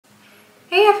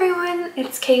Hey everyone,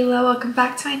 it's Kayla. Welcome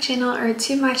back to my channel, or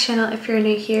to my channel if you're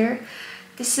new here.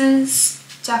 This is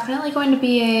definitely going to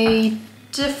be a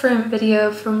different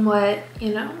video from what,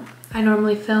 I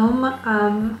normally film.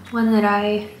 One that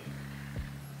I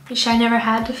wish I never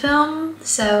had to film,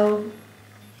 so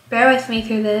bear with me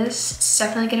through this. It's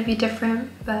definitely going to be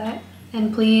different,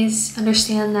 and please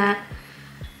understand that,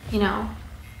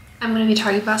 I'm going to be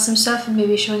talking about some stuff and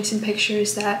maybe showing some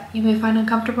pictures that you may find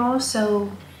uncomfortable,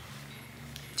 so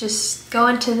just go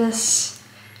into this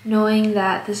knowing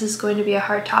that this is going to be a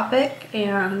hard topic,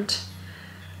 and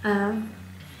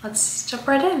let's jump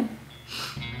right in.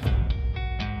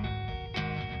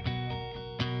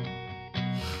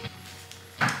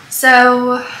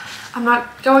 So I'm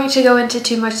not going to go into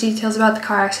too much details about the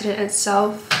car accident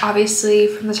itself. Obviously,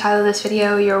 from the title of this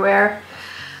video, you're aware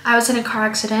I was in a car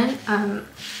accident.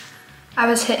 I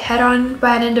was hit head-on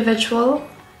by an individual.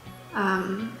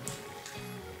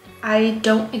 I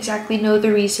don't exactly know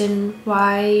the reason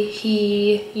why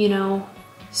he,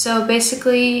 so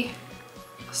basically,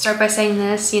 I'll start by saying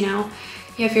this, you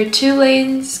have your two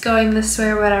lanes going this way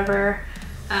or whatever.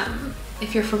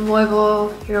 If you're from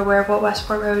Louisville, you're aware of what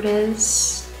Westport Road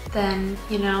is, then,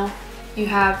 you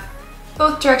have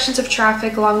both directions of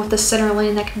traffic along with the center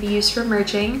lane that can be used for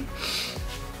merging.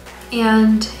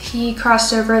 And he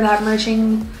crossed over that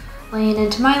merging lane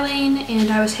into my lane,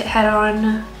 and I was hit head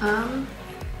on.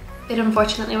 It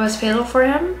unfortunately was fatal for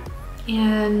him,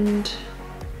 and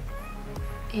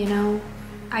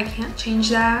I can't change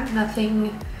that.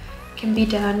 Nothing can be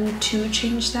done to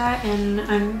change that,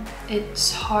 and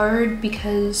it's hard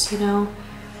because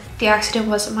the accident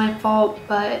wasn't my fault,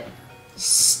 but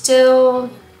still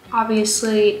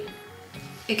obviously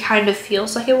it kind of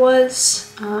feels like it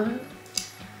was.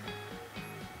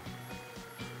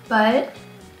 But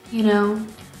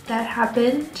that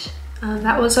happened.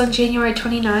 That was on January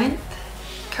 29th.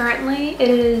 Currently, it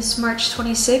is March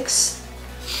 26th.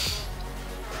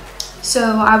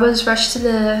 So I was rushed to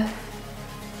the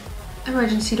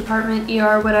emergency department,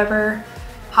 ER, whatever,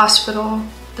 hospital,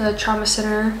 the trauma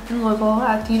center in Louisville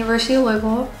at the University of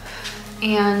Louisville.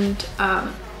 And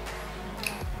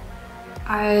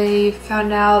I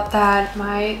found out that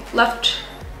my left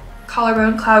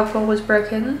collarbone clavicle was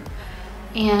broken,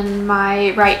 and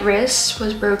my right wrist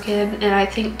was broken in I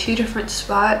think 2 different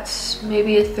spots,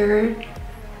 maybe a third.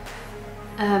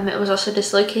 It was also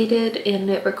dislocated and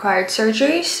it required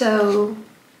surgery, so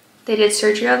they did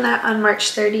surgery on that on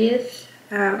March 30th.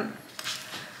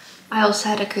 I also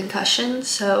had a concussion,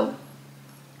 so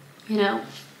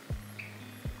it's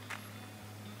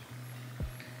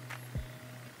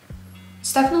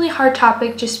definitely a hard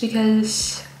topic just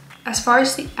because as far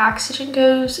as the accident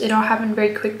goes, it all happened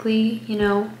very quickly,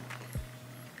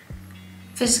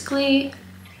 Physically,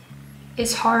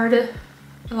 it's hard,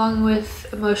 along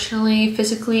with emotionally.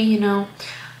 Physically,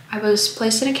 I was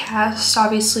placed in a cast.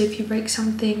 Obviously, if you break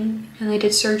something and they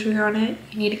did surgery on it,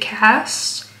 you need a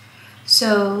cast.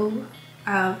 So,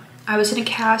 I was in a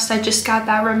cast. I just got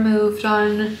that removed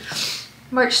on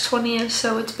March 20th,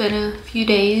 so it's been a few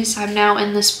days. I'm now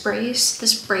in this brace.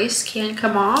 This brace can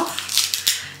come off,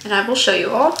 and I will show you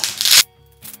all.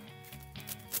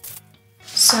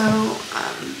 So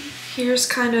here's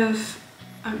kind of,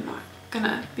 I'm not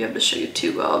gonna be able to show you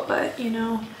too well, but they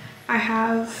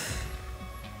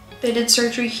did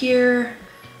surgery here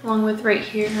along with right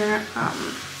here,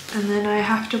 and then I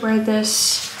have to wear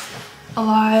this a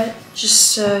lot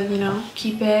just to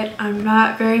keep it. I'm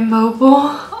not very mobile,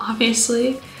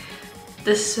 obviously.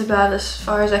 This is about as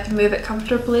far as I can move it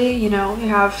comfortably. You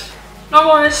have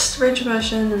normal wrist range of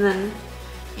motion, and then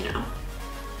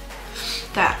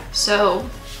that. So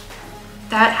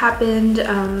that happened.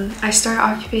 I started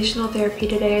occupational therapy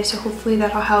today, so hopefully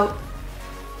that'll help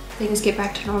things get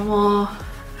back to normal.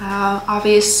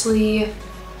 Obviously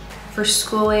for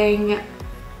schooling,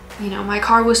 my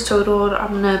car was totaled.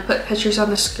 I'm gonna put pictures on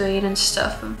the screen and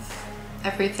stuff of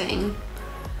everything.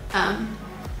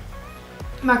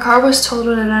 My car was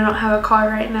totaled and I don't have a car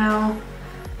right now,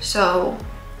 so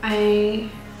I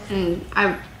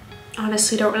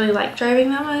honestly don't really like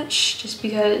driving that much, just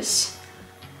because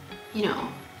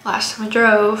last time I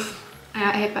drove, I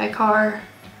got hit by a car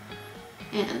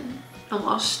and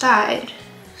almost died.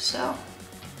 So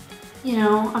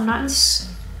I'm not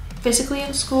physically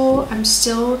in school. I'm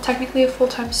still technically a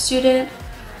full-time student.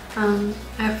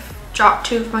 I've dropped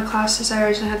 2 of my classes. I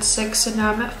originally had 6 and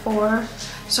now I'm at 4,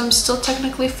 so I'm still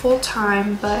technically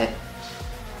full-time, but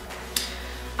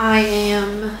I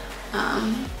am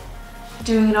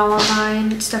doing it all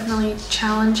online. It's definitely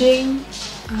challenging.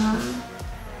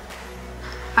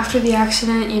 After the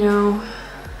accident,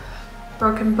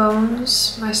 broken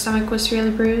bones. My stomach was really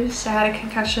bruised. I had a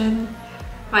concussion.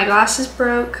 My glasses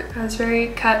broke. I was very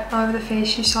cut all over the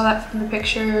face. You saw that from the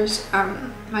pictures.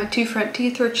 My 2 front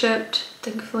teeth were chipped.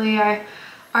 Thankfully, I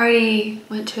already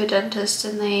went to a dentist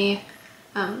and they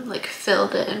like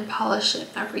filled it and polished it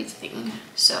and everything.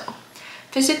 So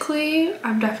physically,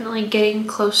 I'm definitely getting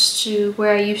close to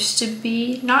where I used to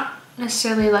be. Not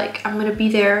necessarily like I'm gonna be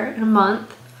there in a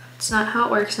month. It's not how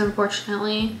it works,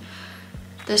 unfortunately.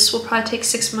 This will probably take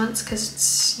 6 months because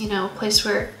it's, you know, a place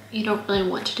where you don't really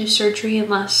want to do surgery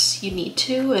unless you need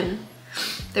to, and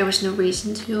there was no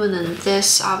reason to. And then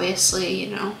this, obviously,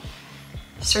 you know,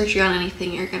 surgery on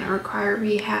anything, you're gonna require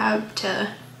rehab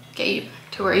to get you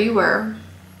back to where you were.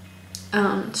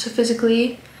 So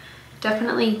physically,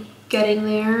 definitely getting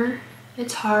there.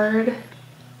 It's hard.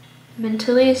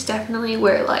 Mentally is definitely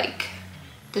where like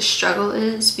the struggle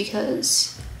is,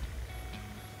 because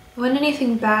when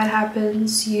anything bad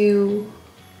happens, you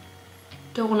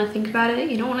don't want to think about it.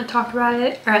 You don't want to talk about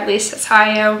it, or at least that's how I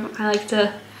am. I like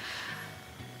to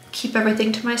keep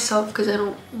everything to myself because I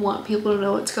don't want people to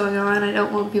know what's going on. I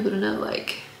don't want people to know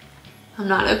like I'm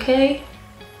not okay.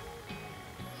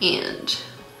 And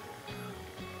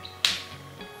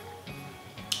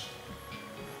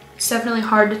it's definitely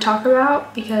hard to talk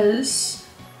about because,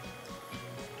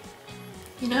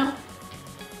 you know,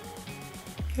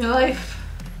 your life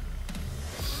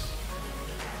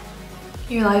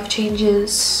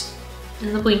changes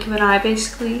in the blink of an eye,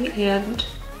 basically, and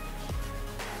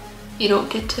you don't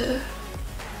get to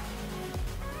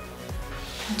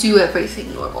do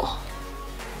everything normal.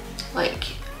 Like,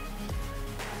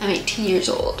 I'm 18 years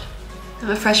old. I'm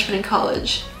a freshman in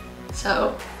college,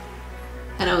 so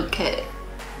I don't get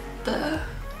the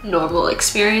normal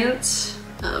experience.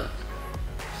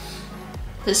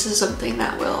 This is something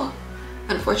that will,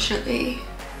 unfortunately,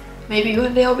 maybe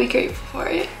one day I'll be grateful for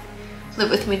it, live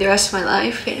with me the rest of my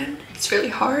life, and it's really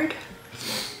hard.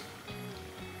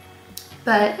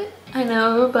 But I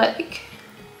know, like,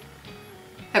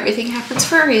 everything happens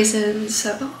for a reason,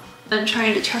 so I'm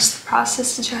trying to trust the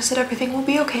process and trust that everything will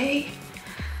be okay.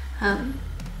 I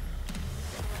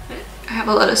have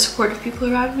a lot of supportive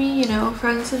people around me, you know,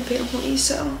 friends and family,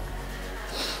 so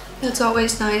that's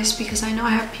always nice because I know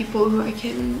I have people who I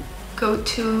can go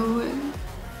to and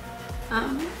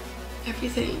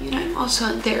everything. And I'm also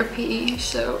in therapy,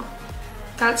 so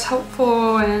that's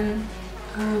helpful. And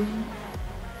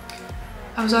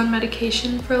I was on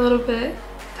medication for a little bit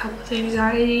to help with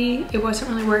anxiety. It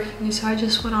wasn't really working, so I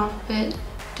just went off of it.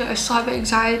 Do I still have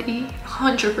anxiety?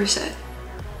 100%.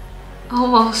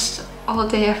 Almost all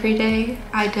day, every day.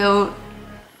 I don't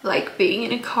like being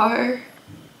in a car.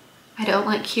 I don't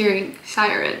like hearing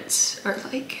sirens or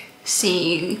like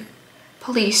seeing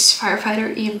police,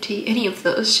 firefighter, EMT, any of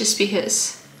those, just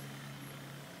because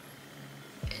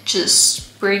it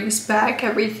just brings back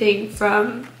everything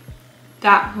from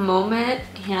that moment,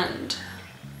 and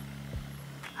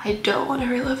I don't want to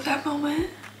relive that moment.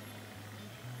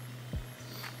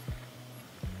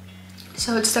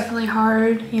 So it's definitely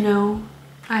hard, you know.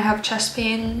 I have chest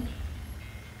pain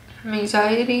from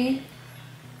anxiety.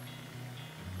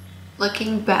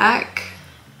 Looking back,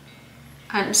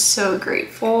 I'm so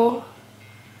grateful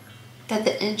that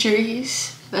the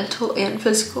injuries, mental and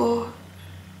physical,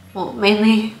 well,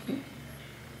 mainly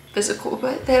physical,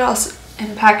 but that also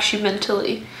impacts you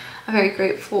mentally. I'm very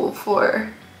grateful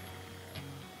for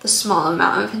the small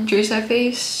amount of injuries I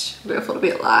faced. I'm grateful to be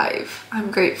alive.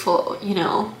 I'm grateful, you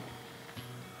know,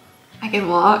 I can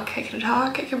walk, I can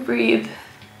talk, I can breathe,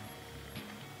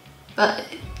 but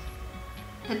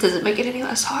it doesn't make it any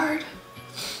less hard.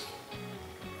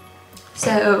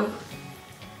 So,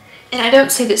 and I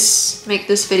don't say this, make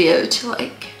this video to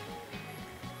like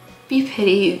be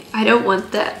pitied. I don't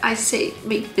want that. I say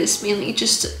make this mainly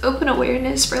just to open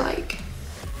awareness for like,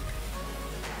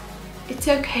 it's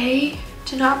okay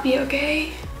to not be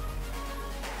okay.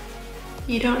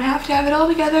 You don't have to have it all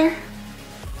together.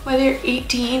 Whether you're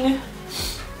 18,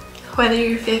 whether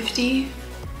you're 50,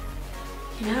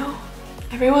 you know,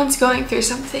 everyone's going through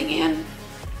something, and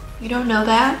you don't know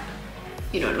that.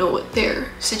 You don't know what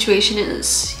their situation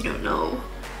is. You don't know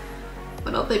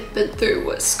what all they've been through,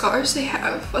 what scars they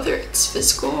have, whether it's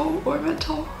physical or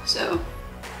mental. So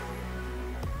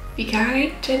be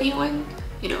kind to anyone,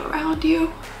 you know, around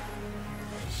you.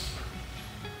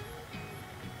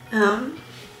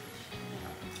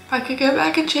 If I could go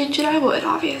back and change it, I would,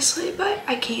 obviously, but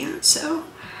I can't. So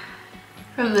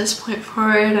from this point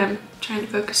forward, I'm trying to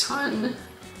focus on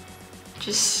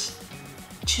just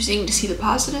choosing to see the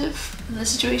positive in the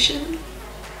situation.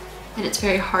 And it's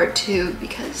very hard to,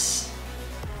 because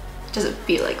it doesn't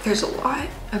feel like there's a lot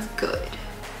of good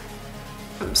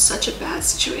from such a bad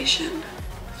situation.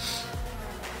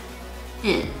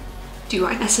 And do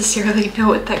I necessarily know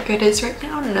what that good is right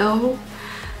now? No.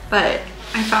 But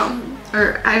I've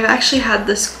actually had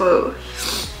this quote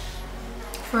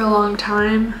for a long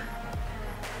time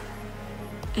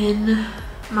in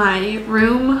my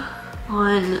room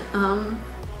on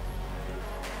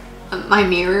my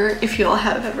mirror. If you all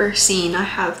have ever seen, I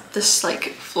have this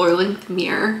like floor-length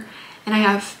mirror, and I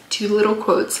have two little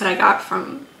quotes that I got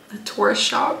from a tourist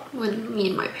shop when me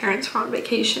and my parents were on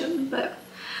vacation. But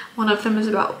one of them is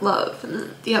about love,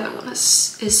 and the other one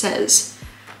says,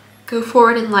 "Go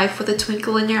forward in life with a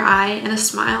twinkle in your eye and a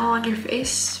smile on your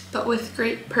face, but with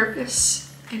great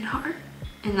purpose and heart."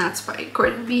 And that's by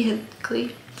Gordon B.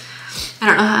 Hinckley. I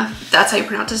don't know if that's how you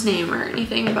pronounce his name or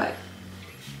anything, but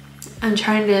I'm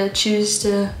trying to choose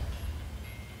to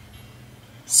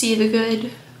see the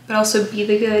good, but also be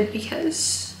the good,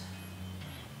 because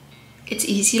it's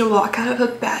easy to walk out of a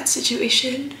bad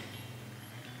situation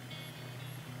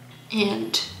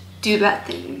and do bad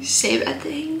things, say bad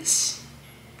things,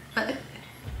 but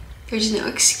there's no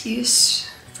excuse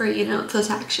for, you know, those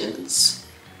actions.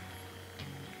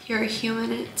 You're a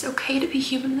human, and it's okay to be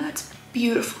human. That's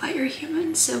beautiful that you're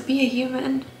human, so be a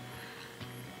human.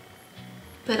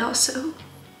 But also,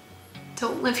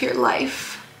 don't live your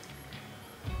life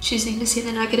choosing to see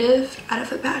the negative out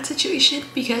of a bad situation,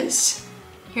 because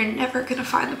you're never gonna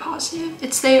find the positive.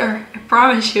 It's there, I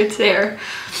promise you it's there.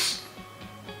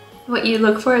 What you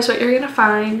look for is what you're gonna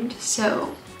find.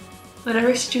 So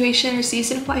whatever situation or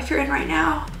season of life you're in right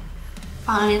now,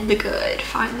 find the good,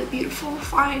 find the beautiful,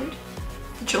 find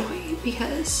the joy,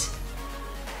 because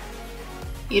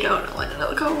you don't know when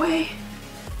it'll go away.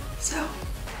 So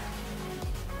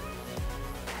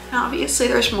obviously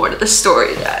there's more to the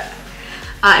story that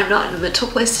I'm not in a mental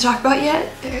place to talk about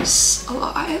yet. There's a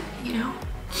lot, you know.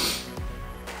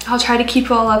 I'll try to keep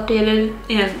you all updated,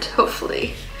 and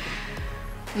hopefully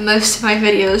most of my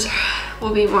videos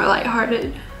will be more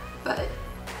lighthearted, but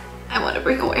I want to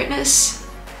bring awareness,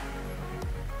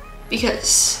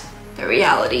 because the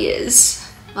reality is,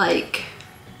 like,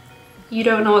 you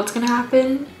don't know what's gonna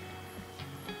happen.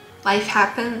 Life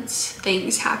happens,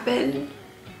 things happen,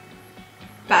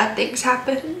 bad things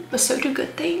happen, but so do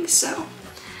good things. So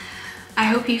I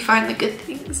hope you find the good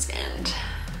things and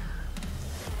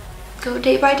go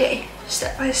day by day,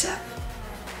 step by step.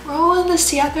 We're all in this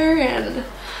together, and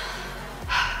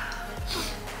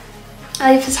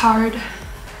life is hard,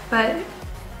 but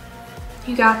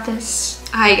you got this,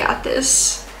 I got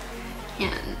this,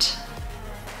 and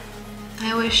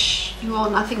I wish you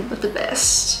all nothing but the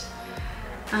best.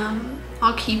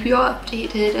 I'll keep you all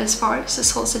updated as far as this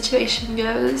whole situation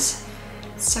goes.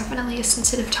 It's definitely a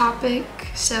sensitive topic,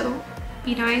 so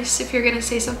be nice if you're gonna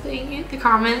say something in the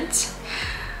comments.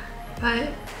 But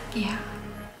yeah,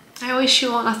 I wish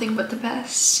you all nothing but the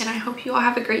best, and I hope you all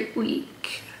have a great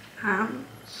week.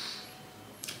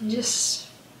 Just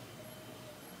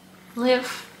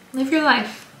live your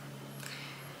life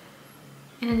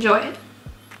and enjoy it.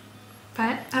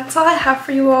 But that's all I have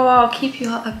for you all. I'll keep you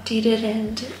all updated,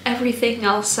 and everything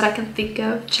else that I can think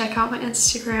of, check out my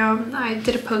Instagram. I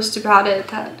did a post about it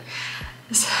that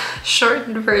is a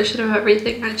shortened version of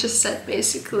everything I just said,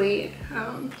 basically.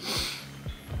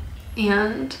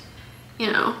 And,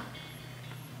 you know,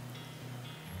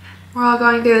 we're all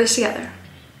going through this together.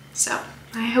 So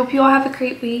I hope you all have a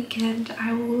great week, and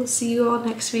I will see you all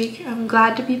next week. I'm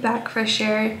glad to be back for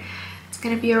sure. It's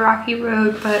gonna be a rocky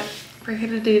road, but we're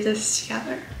gonna do this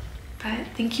together. But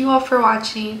thank you all for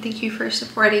watching. Thank you for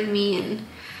supporting me and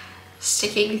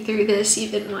sticking through this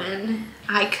even when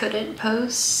I couldn't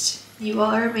post. You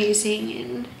all are amazing,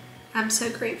 and I'm so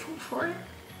grateful for it.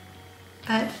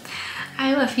 But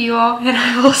I love you all, and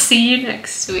I will see you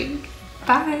next week.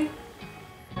 Bye.